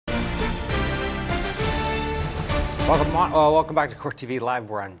Welcome back to Court TV Live.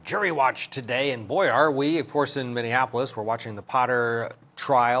 We're on Jury Watch today, and boy, are we! Of course, in Minneapolis, we're watching the Potter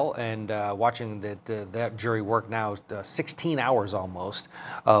trial and watching that jury work now. 16 hours almost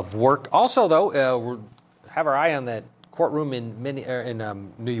of work. Also, though, we have our eye on that courtroom in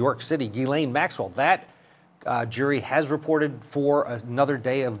New York City. Ghislaine Maxwell. That jury has reported for another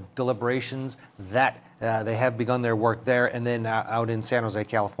day of deliberations. That they have begun their work there, and then out in San Jose,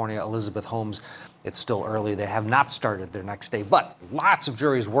 California, Elizabeth Holmes. It's still early. They have not started their next day, but lots of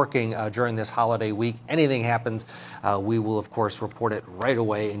juries working during this holiday week. Anything happens, we will, of course, report it right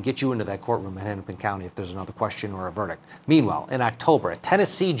away and get you into that courtroom in Hennepin County if there's another question or a verdict. Meanwhile, in October, a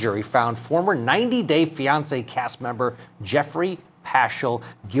Tennessee jury found former 90-Day Fiancé cast member Geoffrey Paschel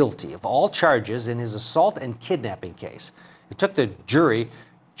guilty of all charges in his assault and kidnapping case. It took the jury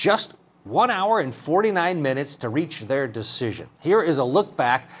just 1 hour and 49 minutes to reach their decision. Here is a look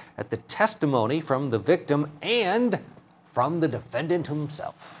back at the testimony from the victim and from the defendant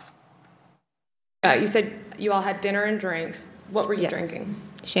himself. You said you all had dinner and drinks. What were you drinking?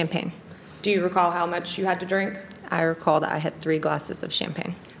 Champagne. Do you recall how much you had to drink? I recall that I had 3 glasses of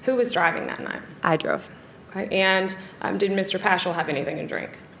champagne. Who was driving that night? I drove. Okay. And did Mr. Paschel have anything to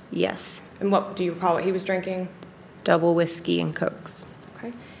drink? Yes. And what do you recall what he was drinking? Double whiskey and Cokes.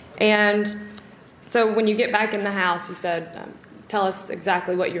 Okay. And so when you get back in the house, you said, tell us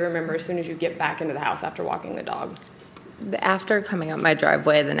exactly what you remember as soon as you get back into the house after walking the dog. After coming up my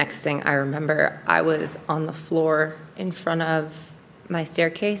driveway, the next thing I remember, I was on the floor in front of my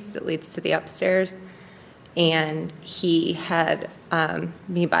staircase that leads to the upstairs, and he had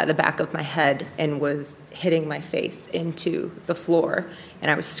me by the back of my head and was hitting my face into the floor, and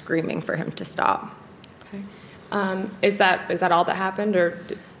I was screaming for him to stop. Okay. Is that all that happened, or?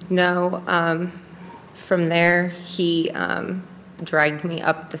 No. From there, he dragged me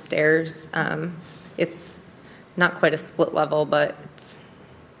up the stairs. It's not quite a split level, but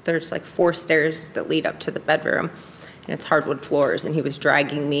there's like 4 stairs that lead up to the bedroom, and it's hardwood floors, and he was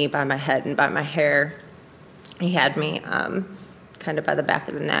dragging me by my head and by my hair. He had me kind of by the back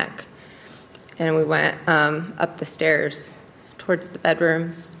of the neck, and we went up the stairs towards the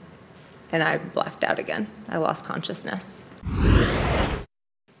bedrooms, and I blacked out again. I lost consciousness.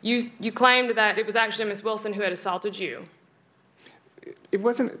 You claimed that it was actually Miss Wilson who had assaulted you. It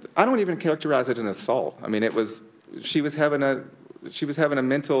wasn't. I don't even characterize it as an assault. I mean, she was having a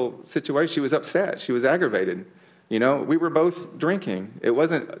mental situation. She was upset. She was aggravated. You know, we were both drinking. It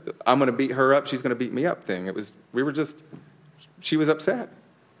wasn't, I'm going to beat her up, she's going to beat me up thing. It was, she was upset.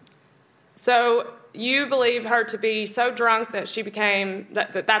 So you believe her to be so drunk that she became,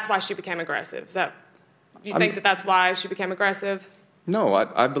 that's why she became aggressive. So you think that that's why she became aggressive? No,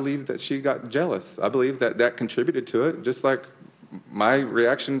 I believe that she got jealous. I believe that contributed to it, just like my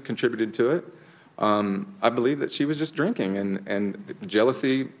reaction contributed to it. I believe that she was just drinking, and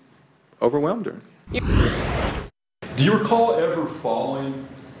jealousy overwhelmed her. Do you recall ever falling?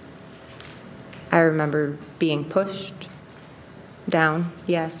 I remember being pushed down,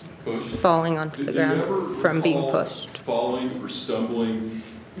 yes. Pushed? Falling onto the ground from being pushed. Falling or stumbling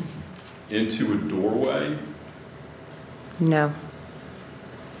into a doorway? No.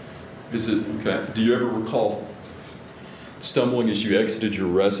 Is it, okay. Do you ever recall stumbling as you exited your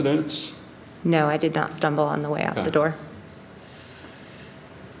residence? No, I did not stumble on the way out the door.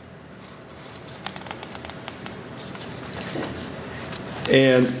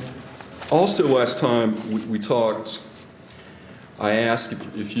 And also last time we talked, I asked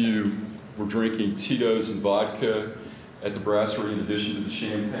if you were drinking Tito's and vodka at the brasserie in addition to the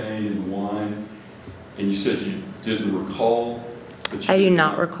champagne and the wine, and you said you didn't recall. I do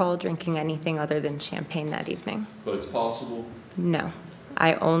not recall drinking anything other than champagne that evening. But it's possible? No.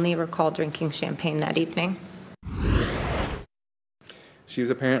 I only recall drinking champagne that evening. She was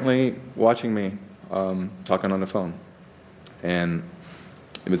apparently watching me talking on the phone. And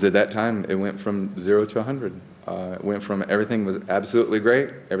it was at that time, it went from 0 to 100. It went from everything was absolutely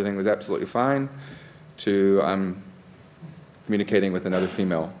great, everything was absolutely fine, to I'm communicating with another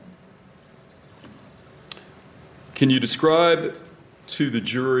female. Can you describe to the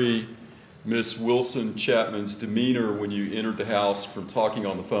jury Miss Wilson Chapman's demeanor when you entered the house from talking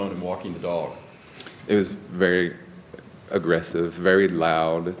on the phone and walking the dog? It was very aggressive, very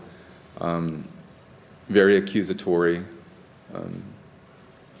loud, very accusatory.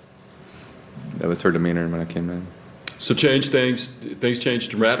 That was her demeanor when I came in. So things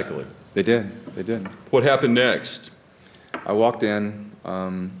changed dramatically? They did. What happened next? I walked in,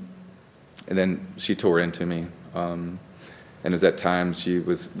 and then she tore into me. And it was that time she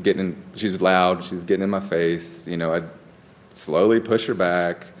was loud, she was getting in my face. You know, I'd slowly push her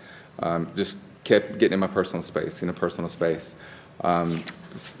back, just kept getting in my personal space,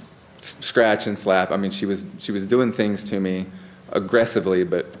 scratch and slap. I mean, she was doing things to me aggressively,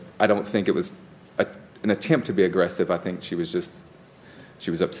 but I don't think it was an attempt to be aggressive. I think she was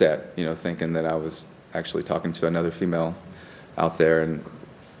upset, thinking that I was actually talking to another female out there, and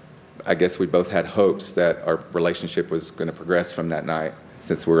I guess we both had hopes that our relationship was going to progress from that night,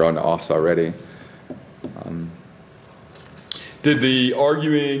 since we were on the offs already. Did the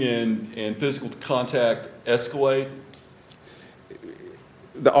arguing and physical contact escalate?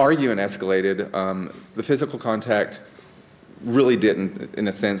 The arguing escalated. The physical contact really didn't, in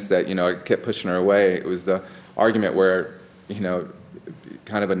a sense that, I kept pushing her away. It was the argument where,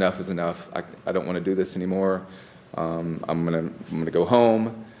 kind of enough is enough. I don't want to do this anymore. I'm gonna go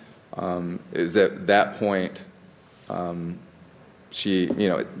home. Is at that point, she,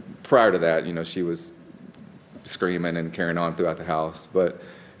 prior to that, she was screaming and carrying on throughout the house. But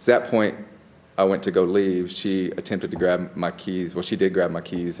at that point, I went to go leave. She attempted to grab my keys. Well, she did grab my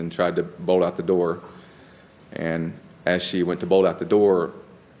keys and tried to bolt out the door. And as she went to bolt out the door,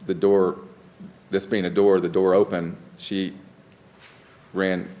 this being a door, the door opened, she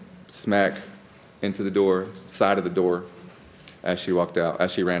ran smack into the door, side of the door, as she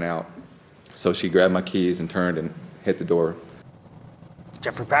ran out. So she grabbed my keys and turned and hit the door.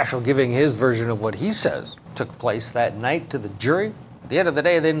 Geoffrey Paschel giving his version of what he says took place that night to the jury. At the end of the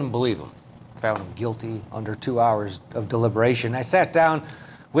day, they didn't believe him. Found him guilty under 2 hours of deliberation. I sat down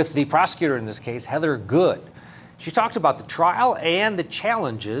with the prosecutor in this case, Heather Good. She talked about the trial and the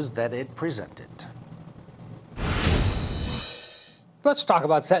challenges that it presented. Let's talk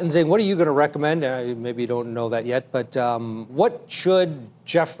about sentencing. What are you going to recommend? Maybe you don't know that yet, but what should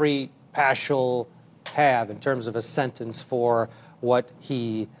Geoffrey Paschel have in terms of a sentence for what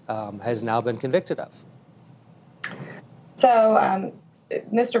he has now been convicted of? So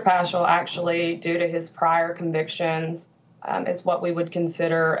Mr. Paschel actually, due to his prior convictions, is what we would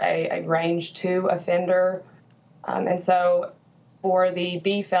consider a range 2 offender. And so for the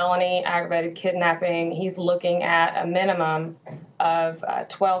B felony aggravated kidnapping, he's looking at a minimum of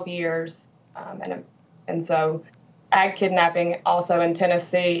 12 years. And so ag kidnapping also in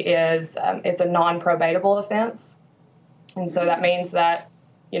Tennessee is it's a non-probatable offense. And so that means that,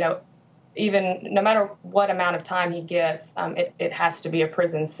 even no matter what amount of time he gets, it has to be a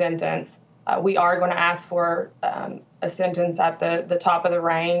prison sentence. We are going to ask for a sentence at the top of the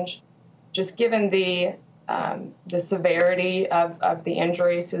range, just given the severity of the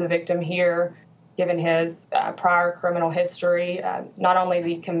injuries to the victim here, given his prior criminal history, not only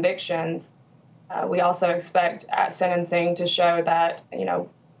the convictions, we also expect at sentencing to show that,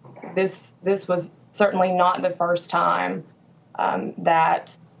 this was certainly not the first time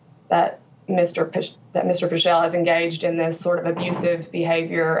that Mr. Paschel has engaged in this sort of abusive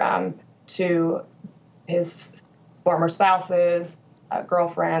behavior to his former spouses,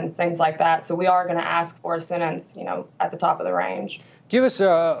 girlfriends, things like that. So we are going to ask for a sentence, at the top of the range. Give us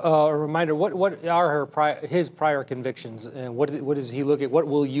a reminder. What are his prior convictions, and what does he look at? What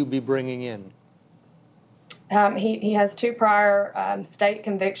will you be bringing in? He has 2 prior state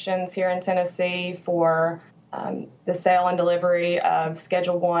convictions here in Tennessee for the sale and delivery of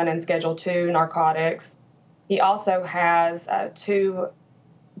Schedule 1 and Schedule 2 narcotics. He also has 2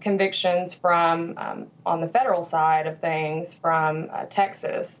 convictions from, on the federal side of things, from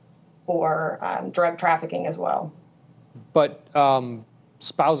Texas for drug trafficking as well. But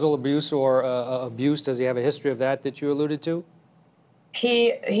spousal abuse or abuse, does he have a history of that you alluded to?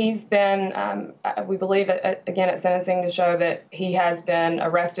 He's been, we believe, again, at sentencing to show that he has been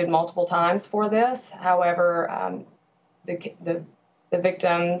arrested multiple times for this. However, the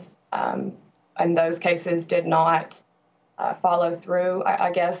victims in those cases did not follow through, I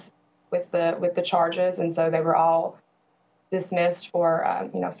guess, with the charges, and so they were all dismissed for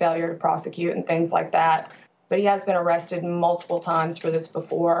failure to prosecute and things like that. But he has been arrested multiple times for this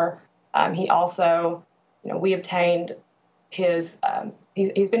before. He also, we obtained his,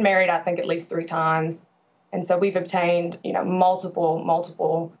 he's been married, I think, at least 3 times. And so we've obtained,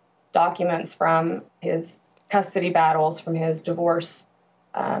 multiple documents from his custody battles, from his divorces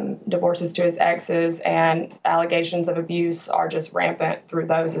to his exes, and allegations of abuse are just rampant through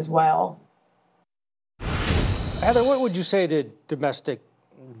those as well. Heather, what would you say to domestic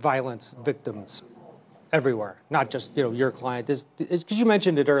violence victims everywhere, not just, your client? Because you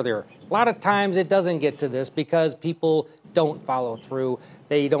mentioned it earlier. A lot of times it doesn't get to this because people don't follow through.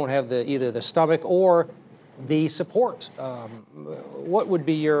 They don't have either the stomach or the support. What would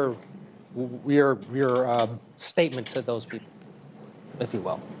be your statement to those people, if you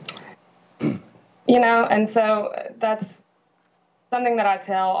will? And so something that I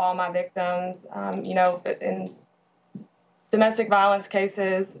tell all my victims. You know, in domestic violence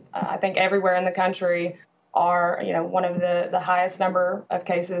cases, I think everywhere in the country are, you know, one of the highest number of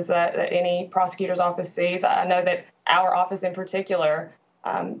cases that any prosecutor's office sees. I know that our office in particular,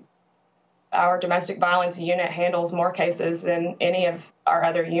 our domestic violence unit handles more cases than any of our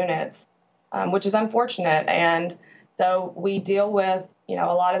other units, which is unfortunate. And so we deal with, you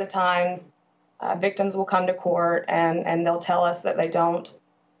know, a lot of the times victims will come to court and they'll tell us that they don't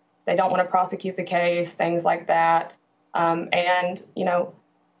want to prosecute the case, things like that. And, you know,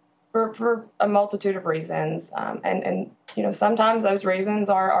 for a multitude of reasons. And, you know, sometimes those reasons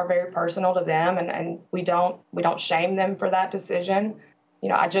are very personal to them, and we don't shame them for that decision. You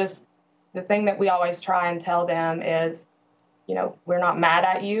know, the thing that we always try and tell them is, you know, we're not mad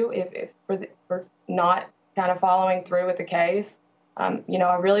at you if we're not kind of following through with the case. You know,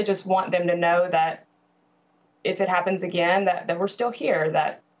 I really just want them to know that if it happens again, that we're still here,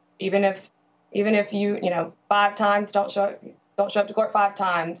 that even if you, you know, 5 times don't show up to court 5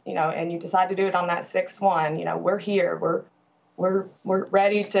 times, you know, and you decide to do it on that 6th one, you know, we're here. We're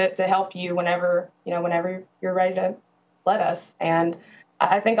ready to help you whenever you're ready to let us. And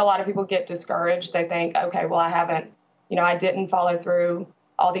I think a lot of people get discouraged. They think, okay, well, I didn't follow through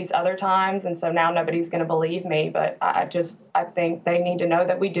all these other times, and so now nobody's going to believe me. But I think they need to know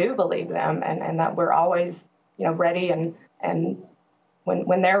that we do believe them, and that we're always, you know, ready, and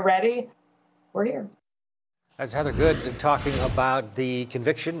when they're ready, we're here. That's Heather Good talking about the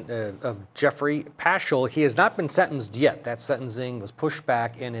conviction of Geoffrey Paschel. He has not been sentenced yet. That sentencing was pushed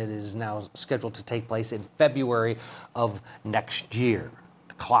back, and it is now scheduled to take place in February of next year.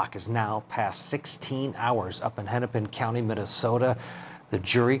 The clock is now past 16 hours up in Hennepin County, Minnesota. The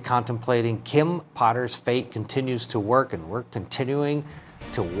jury contemplating Kim Potter's fate continues to work, and we're continuing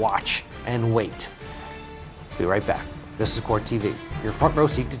to watch and wait. Be right back. This is Court TV, your front row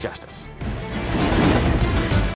seat to justice.